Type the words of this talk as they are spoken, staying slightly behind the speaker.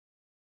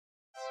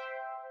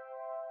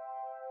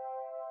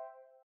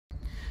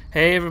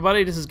Hey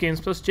everybody, this is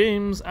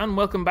gamesplusjames and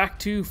welcome back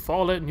to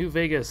Fallout New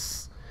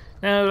Vegas.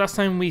 Now, last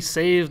time we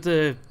saved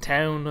the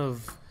town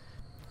of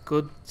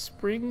Good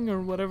Spring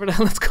or whatever the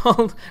hell it's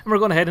called, and we're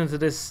going to head into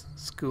this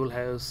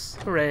schoolhouse.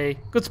 Hooray!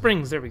 Good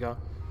Springs, there we go.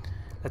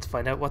 Let's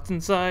find out what's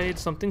inside.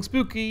 Something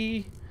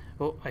spooky.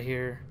 Oh, I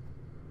hear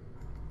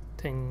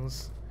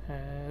things.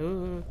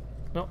 No,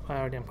 I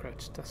already am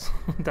crouched.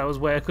 That was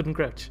why I couldn't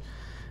crouch.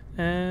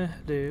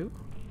 Hello.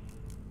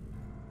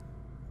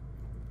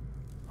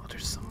 Oh,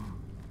 there's some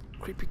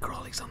creepy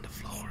crawlies on the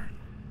floor.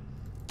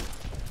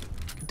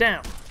 Get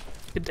down!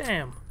 Get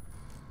down!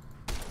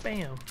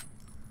 Bam!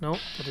 No,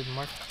 that didn't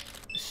work.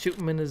 Shoot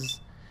him in his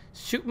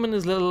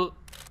little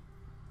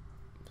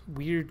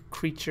weird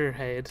creature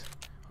head.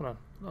 Hold on,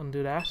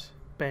 undo that.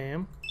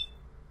 Bam.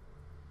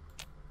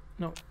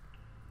 No.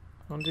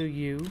 Undo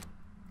you.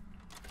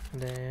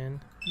 And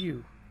then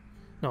you.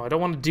 No, I don't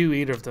want to do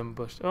either of them,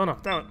 but oh no,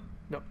 that one.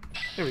 No.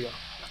 There we go.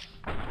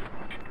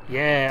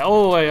 Yeah,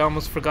 oh, I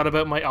almost forgot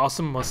about my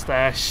awesome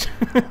mustache.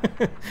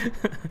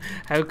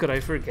 How could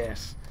I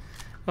forget?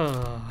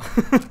 Oh.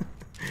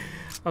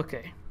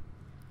 Okay.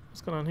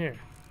 What's going on here?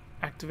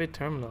 Activate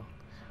terminal.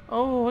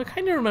 Oh, I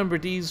kind of remember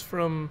these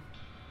from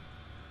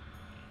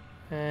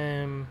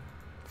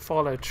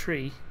Fallout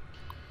 3.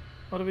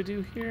 What do we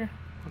do here?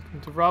 Welcome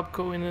to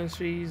Robco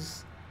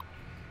Industries.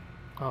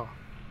 Oh.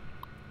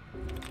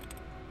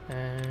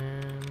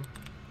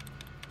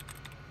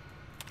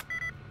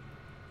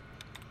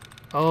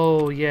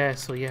 Oh yeah,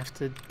 so you have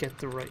to get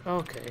the right.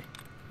 Okay.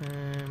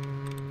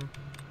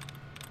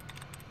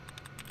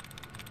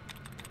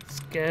 Let's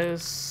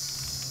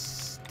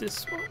guess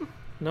this one.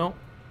 No.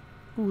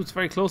 Ooh, it's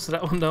very close to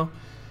that one though.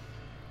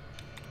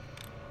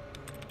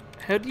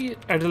 How do you?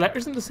 Are the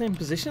letters in the same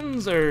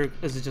positions, or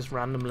is it just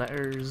random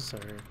letters?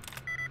 Or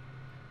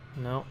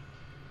no.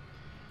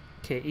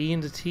 Okay, E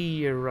and the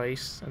T are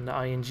right, and the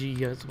I and G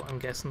is what I'm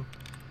guessing.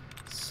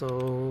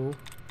 So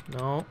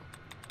no.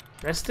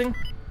 Resting.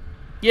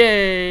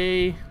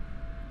 Yay!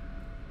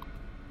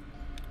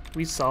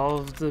 We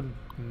solved the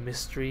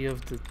mystery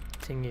of the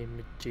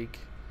thingy-majig.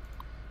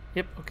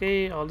 Yep,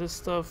 okay, all this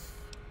stuff.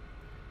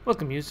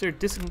 Welcome user,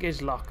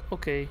 disengage lock.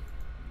 Okay.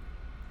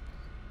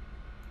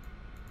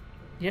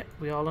 Yeah,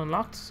 we all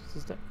unlocked.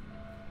 Is that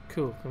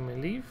cool? Can we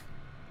leave?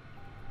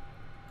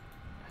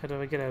 How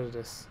do I get out of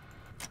this?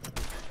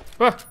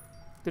 Ah!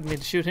 Didn't mean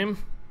to shoot him.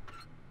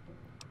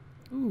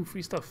 Ooh,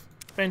 free stuff.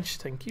 Bench,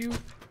 thank you.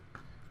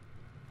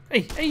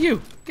 Hey, hey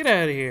you! Get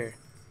out of here!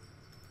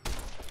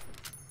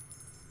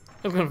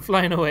 I'm going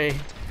flying away,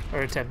 or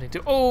attempting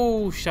to.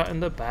 Oh, shot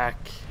in the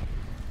back.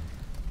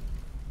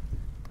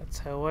 That's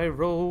how I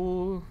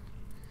roll.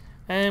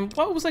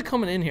 What was I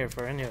coming in here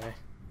for anyway?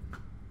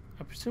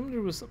 I presume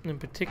there was something in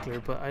particular,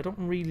 but I don't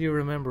really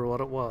remember what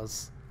it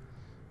was.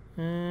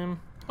 Oh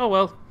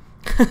well.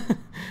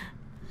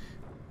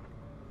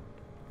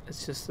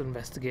 Let's just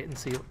investigate and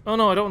see. Oh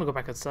no, I don't want to go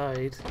back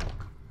outside.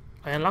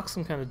 I unlocked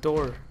some kind of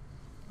door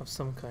of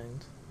some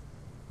kind.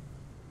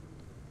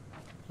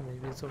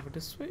 Maybe it's over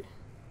this way?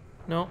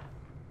 No.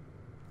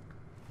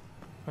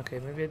 Okay,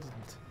 maybe I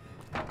didn't.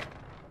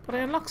 But I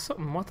unlocked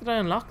something. What did I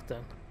unlock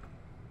then?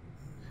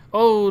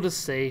 Oh, the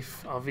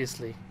safe,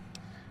 obviously.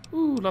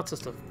 Ooh, lots of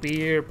stuff.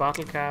 Beer,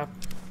 bottle cap,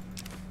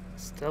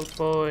 stealth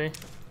boy.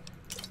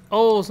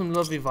 Oh, some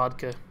lovely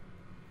vodka.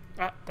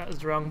 Ah, that is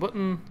the wrong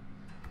button.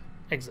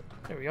 Exit.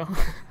 There we go.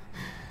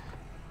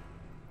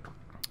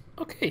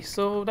 Okay,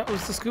 so that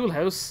was the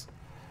schoolhouse.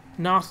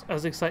 Not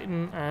as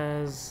exciting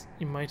as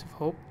you might have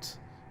hoped,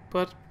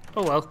 but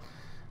oh well.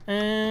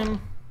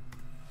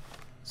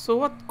 So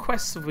what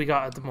quests have we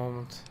got at the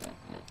moment?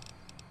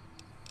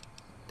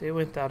 They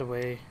went that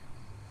way.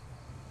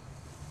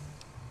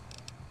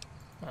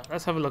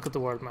 Let's have a look at the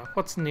world map.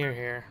 What's near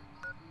here?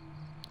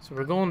 So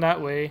we're going that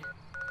way.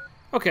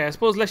 Okay, I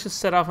suppose let's just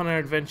set off on our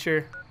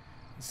adventure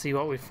and see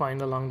what we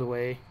find along the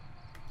way.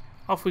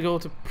 Off we go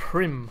to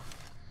Primm.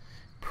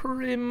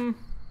 Primm.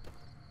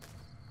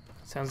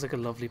 Sounds like a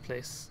lovely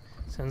place.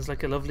 Sounds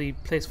like a lovely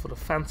place full of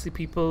fancy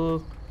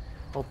people,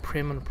 all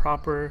prim and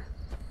proper.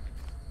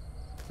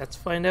 Let's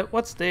find out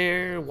what's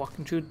there.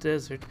 Walking through the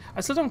desert.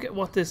 I still don't get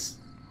what this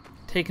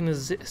taking a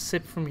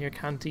sip from your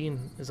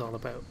canteen is all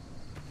about.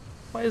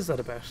 What is that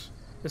about?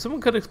 If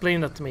someone could explain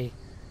that to me,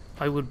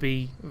 I would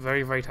be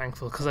very, very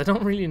thankful, because I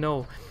don't really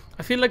know.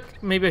 I feel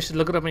like maybe I should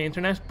look it up on the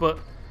internet, but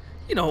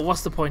you know,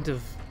 what's the point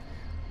of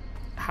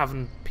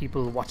having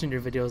people watching your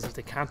videos if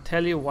they can't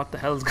tell you what the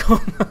hell's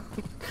going on?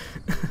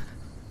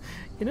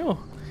 You know,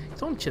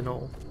 don't you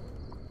know?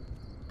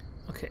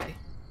 Okay.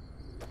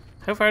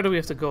 How far do we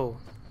have to go?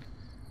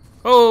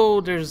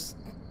 Oh, there's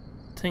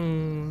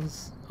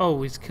things. Oh,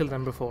 we've killed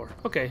them before.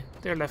 Okay,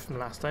 they're left from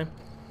last time.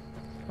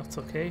 That's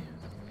okay.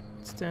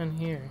 What's down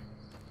here?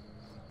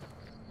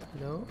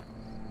 Hello?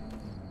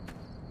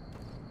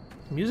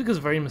 The music is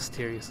very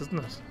mysterious,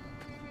 isn't it?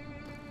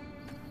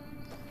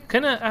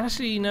 Kinda,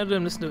 actually, now that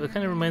I'm listening to it, it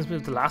kind of reminds me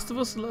of The Last of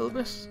Us a little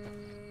bit,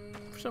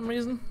 for some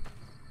reason.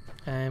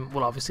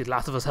 Well, obviously, The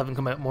Last of Us haven't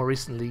come out more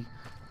recently.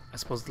 I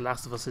suppose The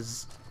Last of Us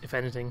is, if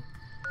anything,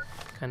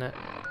 kind of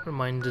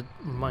remind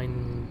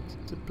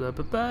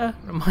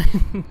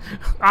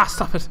ah,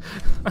 stop it.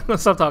 I'm gonna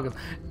stop talking.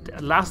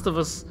 Last of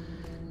Us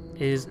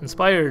is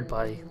inspired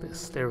by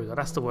this. There we go,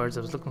 that's the words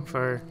I was looking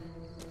for,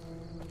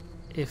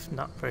 if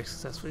not very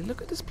successfully.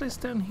 Look at this place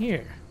down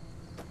here.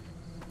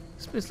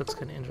 This place looks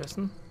kind of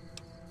interesting.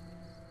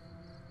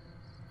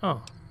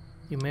 Oh,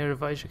 you may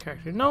revise your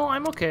character. No,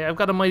 I'm okay, I've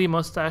got a mighty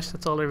mustache,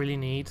 that's all I really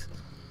need.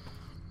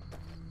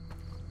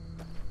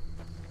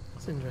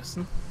 That's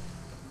interesting.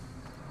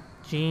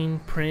 Gene,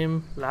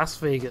 Primm, Las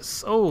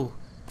Vegas. Oh,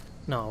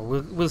 no,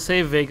 we'll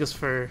save Vegas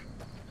for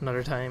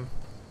another time.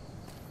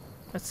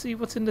 Let's see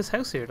what's in this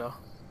house here, though.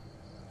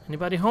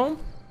 Anybody home?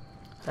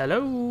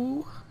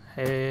 Hello?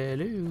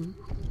 Hello?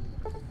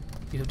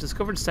 You have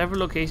discovered several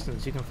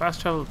locations. You can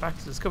fast travel back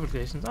to discovered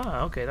locations.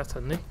 Ah, okay, that's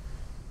handy.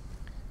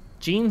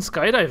 Gene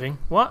skydiving?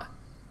 What?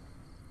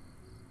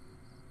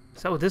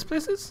 Is that what this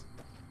place is?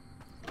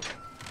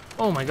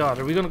 Oh my god,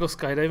 are we gonna go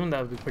skydiving? That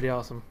would be pretty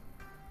awesome.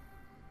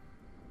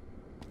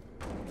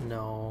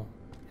 No,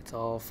 it's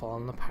all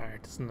falling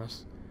apart, isn't it?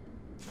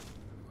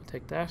 We'll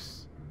take that.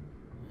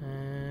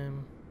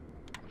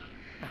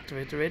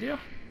 Activate the radio.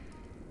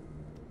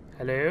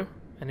 Hello?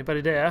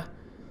 Anybody there?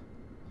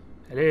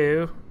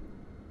 Hello?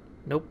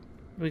 Nope,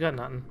 we got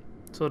nothing.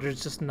 So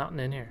there's just nothing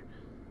in here.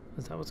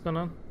 Is that what's going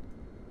on?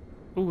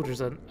 Ooh,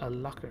 there's a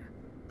locker.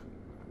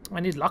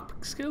 I need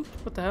lockpick skill?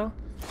 What the hell?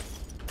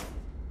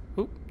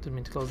 Ooh, didn't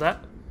mean to close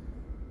that.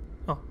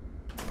 Oh,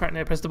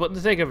 apparently I pressed the button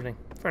to take everything.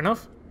 Fair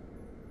enough.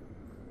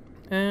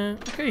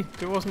 Okay,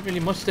 there wasn't really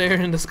much there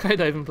in the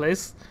skydiving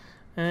place.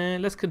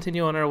 Let's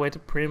continue on our way to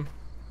Primm.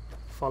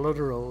 Follow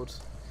the road.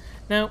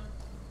 Now,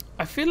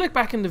 I feel like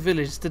back in the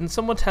village, didn't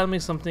someone tell me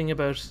something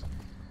about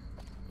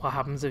what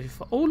happens if you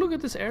fall? Oh, look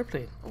at this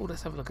airplane. Oh,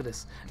 let's have a look at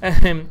this.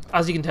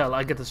 As you can tell,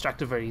 I get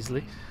distracted very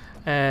easily.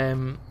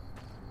 Yeah,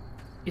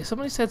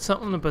 somebody said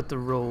something about the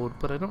road,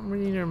 but I don't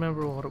really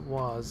remember what it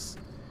was.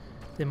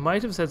 They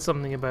might have said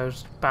something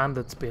about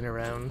bandits being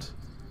around.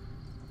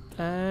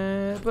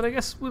 But I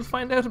guess we'll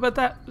find out about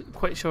that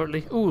quite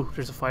shortly. Ooh,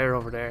 there's a fire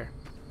over there.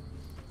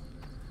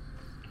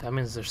 That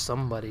means there's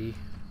somebody.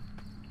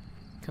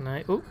 Can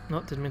I? Oh,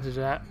 no, didn't mean to do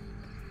that.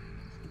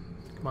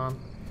 Come on.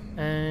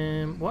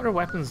 What other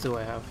weapons do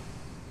I have?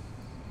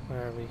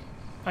 Where are we?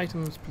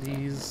 Items,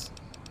 please.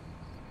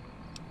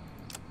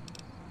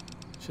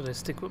 Should I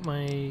stick with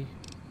my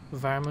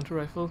varmint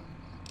rifle?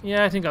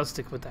 Yeah, I think I'll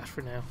stick with that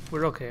for now.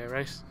 We're okay,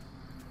 right?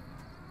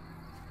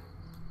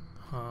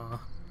 Huh.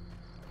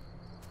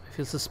 I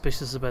feel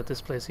suspicious about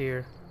this place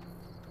here.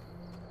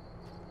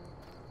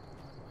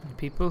 Any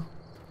people?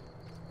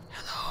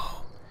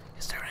 Hello?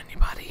 Is there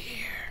anybody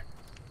here?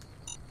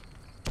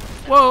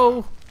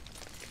 Whoa!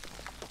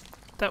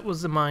 That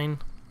was a mine.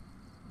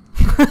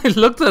 I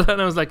looked at it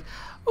and I was like,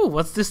 oh,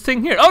 what's this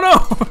thing here? Oh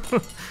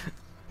no!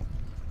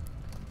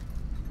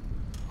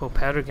 Oh,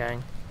 powder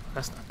gang.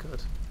 That's not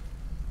good.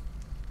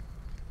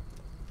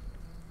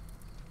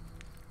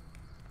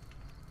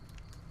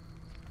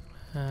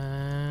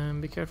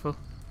 Be careful.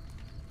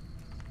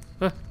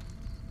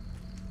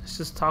 Let's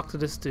just talk to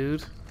this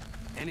dude.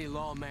 Any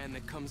lawman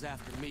that comes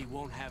after me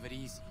won't have it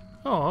easy.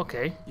 Oh,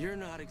 okay. You're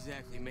not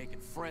exactly making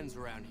friends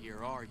around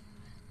here, are you?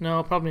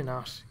 No, probably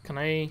not. Can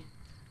I?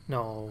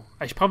 No.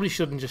 Probably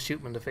shouldn't just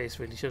shoot him in the face,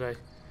 really, should I?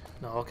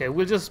 No, okay.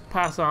 We'll just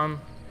pass on.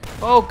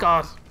 Oh,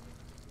 God.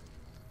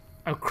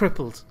 I'm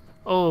crippled.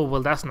 Oh,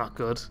 well, that's not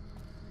good.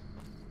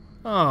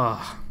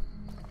 Oh.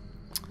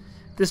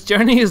 This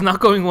journey is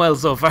not going well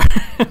so far.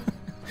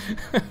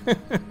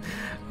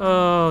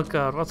 Oh,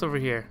 God. What's over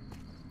here?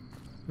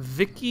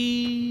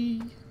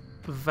 Vicky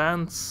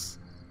Vance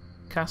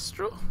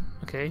Castro?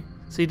 Okay.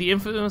 See the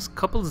infamous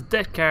couple's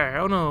death car.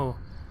 Oh, no.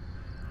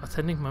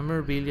 Authentic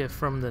memorabilia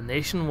from the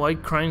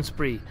nationwide crime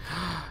spree.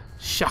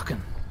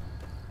 Shocking.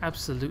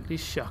 Absolutely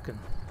shocking.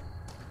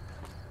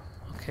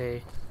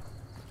 Okay.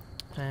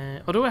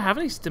 Oh, do I have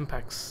any stim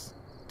packs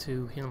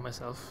to heal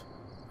myself?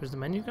 Where's the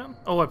menu gone?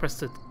 Oh, I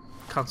pressed the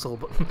console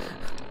button.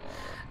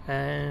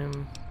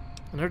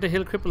 Another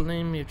hill cripple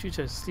name your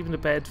future. Sleep in the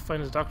bed,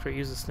 find a doctor,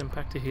 use a stim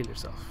pack to heal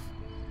yourself.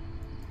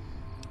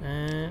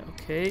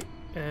 Okay.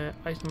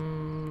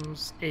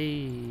 Items 8.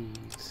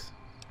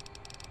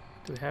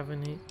 Do we have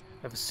any? I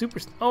have a super.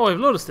 Oh, I have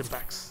a load of stim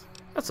packs.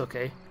 That's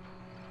okay.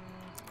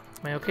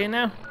 Am I okay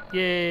now?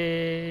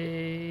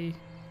 Yay!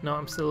 No,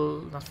 I'm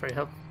still not very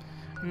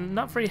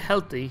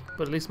healthy,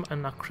 but at least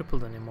I'm not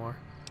crippled anymore.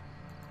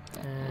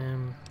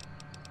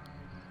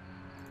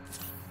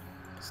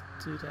 Let's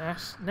do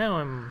that. Now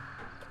I'm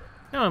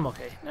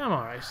okay. Now I'm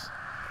alright.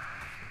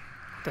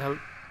 What the hell? What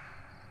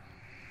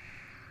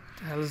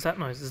the hell is that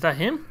noise? Is that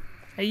him?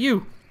 Hey,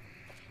 you!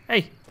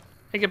 Hey,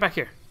 get back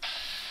here!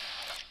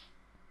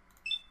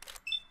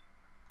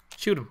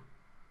 Shoot him!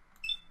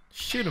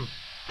 Shoot him!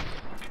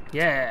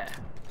 Yeah!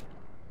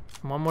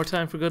 One more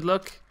time for good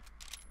luck.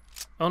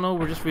 Oh no,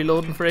 we're just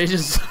reloading for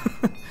ages.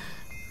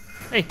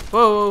 Hey,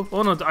 whoa,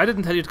 oh no, I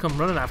didn't tell you to come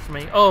running after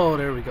me. Oh,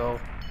 there we go.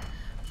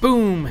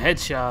 Boom,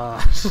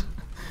 headshot.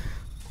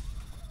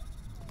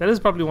 That is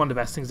probably one of the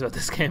best things about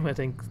this game, I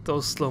think.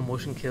 Those slow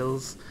motion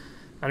kills.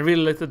 I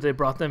really like that they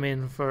brought them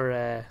in for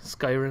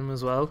Skyrim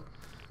as well.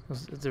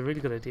 It's a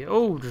really good idea.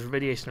 Oh, there's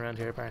radiation around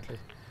here apparently.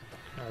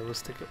 I will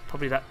stick it.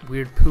 Probably that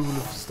weird pool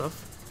of stuff.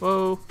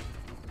 Whoa.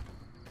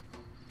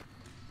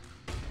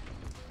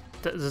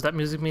 Does that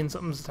music mean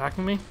something's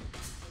attacking me?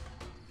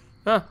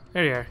 Ah,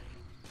 there you are.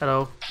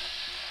 Hello.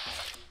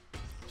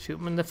 Shoot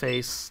him in the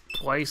face.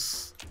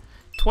 Twice.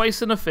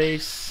 Twice in the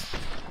face.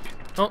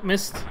 Oh,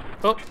 missed.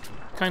 Oh,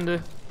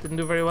 kinda didn't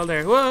do very well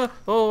there. Whoa!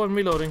 Oh, I'm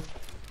reloading.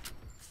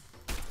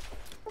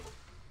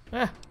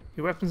 Ah,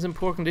 your weapon's in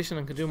poor condition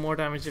and can do more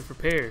damage if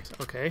repaired.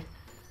 Okay.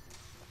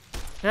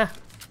 Yeah.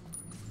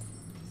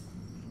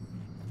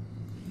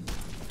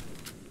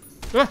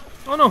 Ah!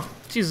 Oh no!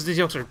 Jesus, these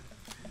yokes are...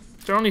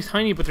 They're only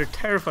tiny, but they're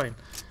terrifying.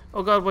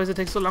 Oh god, why does it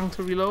take so long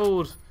to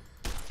reload?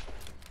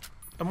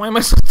 And why am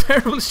I so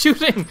terrible at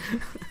shooting?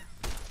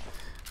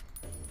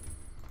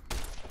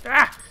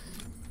 Ah!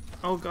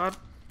 Oh god.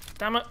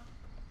 Damn it.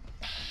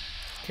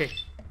 Okay,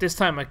 this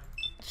time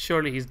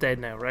surely he's dead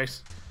now,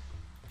 right?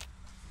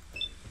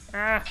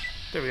 Ah!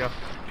 There we go.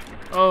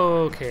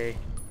 Okay.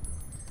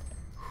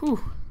 Whew.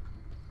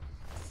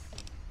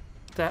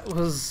 That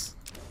was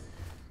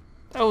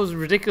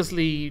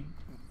ridiculousely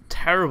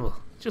terrible.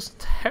 Just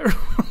terrible.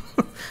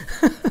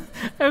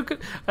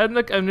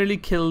 I'm nearly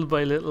killed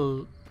by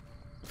little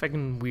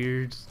fucking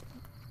weird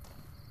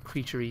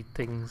creaturey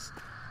things.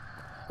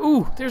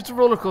 Ooh, there's the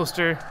roller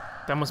coaster.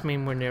 That must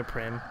mean we're near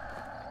Primm.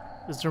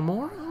 Is there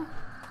more?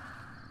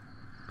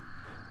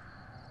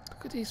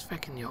 Look at these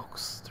fucking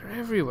yokes. They're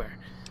everywhere.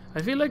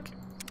 I feel like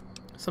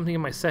something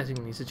in my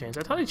setting needs to change.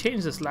 I thought I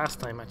changed this last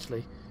time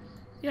actually.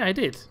 Yeah, I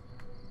did.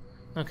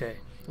 Okay,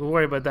 we'll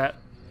worry about that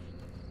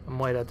and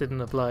why that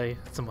didn't apply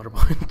at some other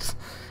point.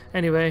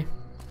 Anyway,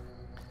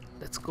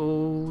 let's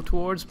go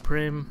towards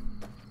Primm.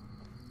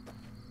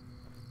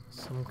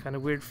 Some kind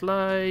of weird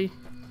fly.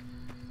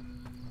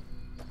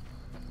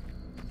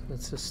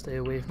 Let's just stay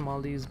away from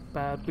all these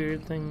bad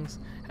weird things.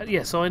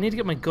 Yeah, so I need to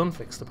get my gun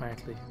fixed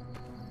apparently.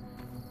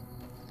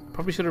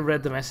 Probably should have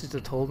read the message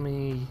that told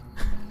me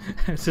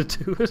how to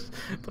do it,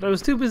 but I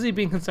was too busy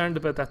being concerned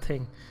about that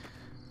thing.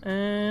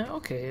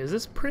 Okay, is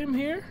this Primm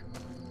here?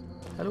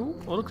 Hello?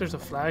 Oh look, there's a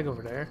flag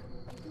over there.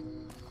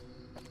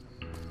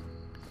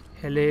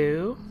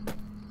 Hello?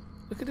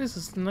 Look at this,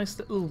 it's a nice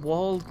little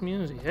walled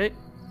community. Hey,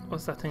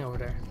 what's that thing over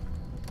there?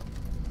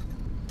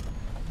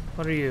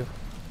 What are you?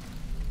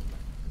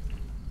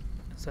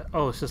 Is that,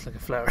 oh, it's just like a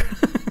flower.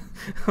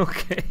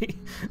 Okay.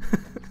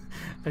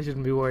 I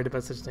shouldn't be worried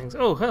about such things.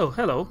 Oh,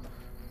 hello.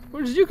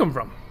 Where did you come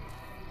from?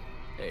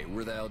 Hey,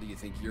 where the hell do you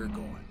think you're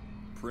going?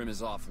 Primm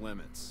is off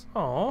limits.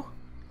 Oh.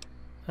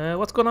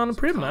 What's going on in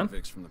Primm, man?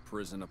 Convicts from the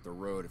prison up the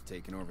road have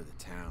taken over the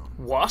town.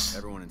 What?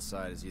 Everyone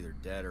inside is either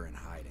dead or in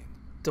hiding.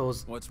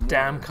 Those What's more,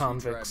 damn 2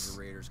 convicts. tribes of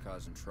raiders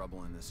causing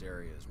trouble in this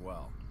area as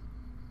well.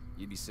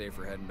 You'd be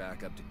safer heading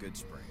back up to Good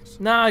Springs.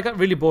 Nah, I got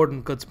really bored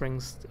in Good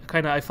Springs.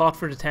 I fought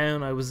for the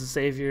town. I was the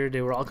savior.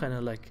 They were all kind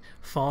of like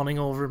fawning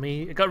over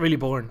me. It got really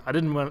boring. I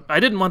didn't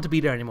want to be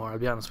there anymore. I'll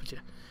be honest with you.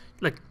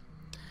 Like,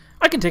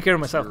 I can take care of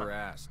myself. Your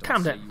ass. Don't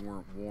Calm say down. You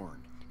weren't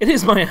warned. It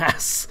is my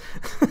ass.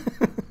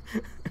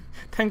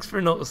 Thanks for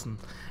noticing.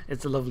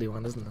 It's a lovely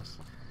one, isn't it?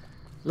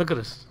 Look at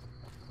it.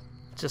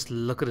 Just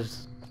look at it.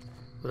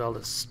 With all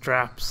the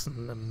straps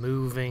and the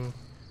moving.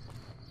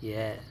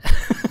 Yeah.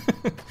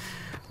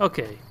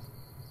 Okay.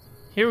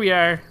 Here we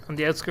are on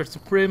the outskirts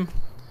of Primm.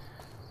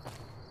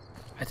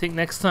 I think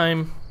next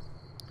time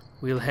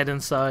we'll head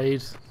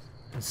inside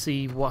and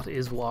see what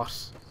is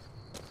what.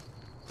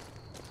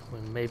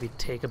 We'll maybe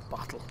take a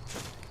bottle.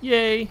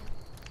 Yay!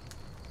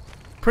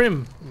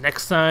 Primm,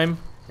 next time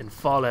in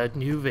Fallout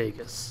New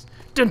Vegas.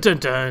 Dun dun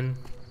dun!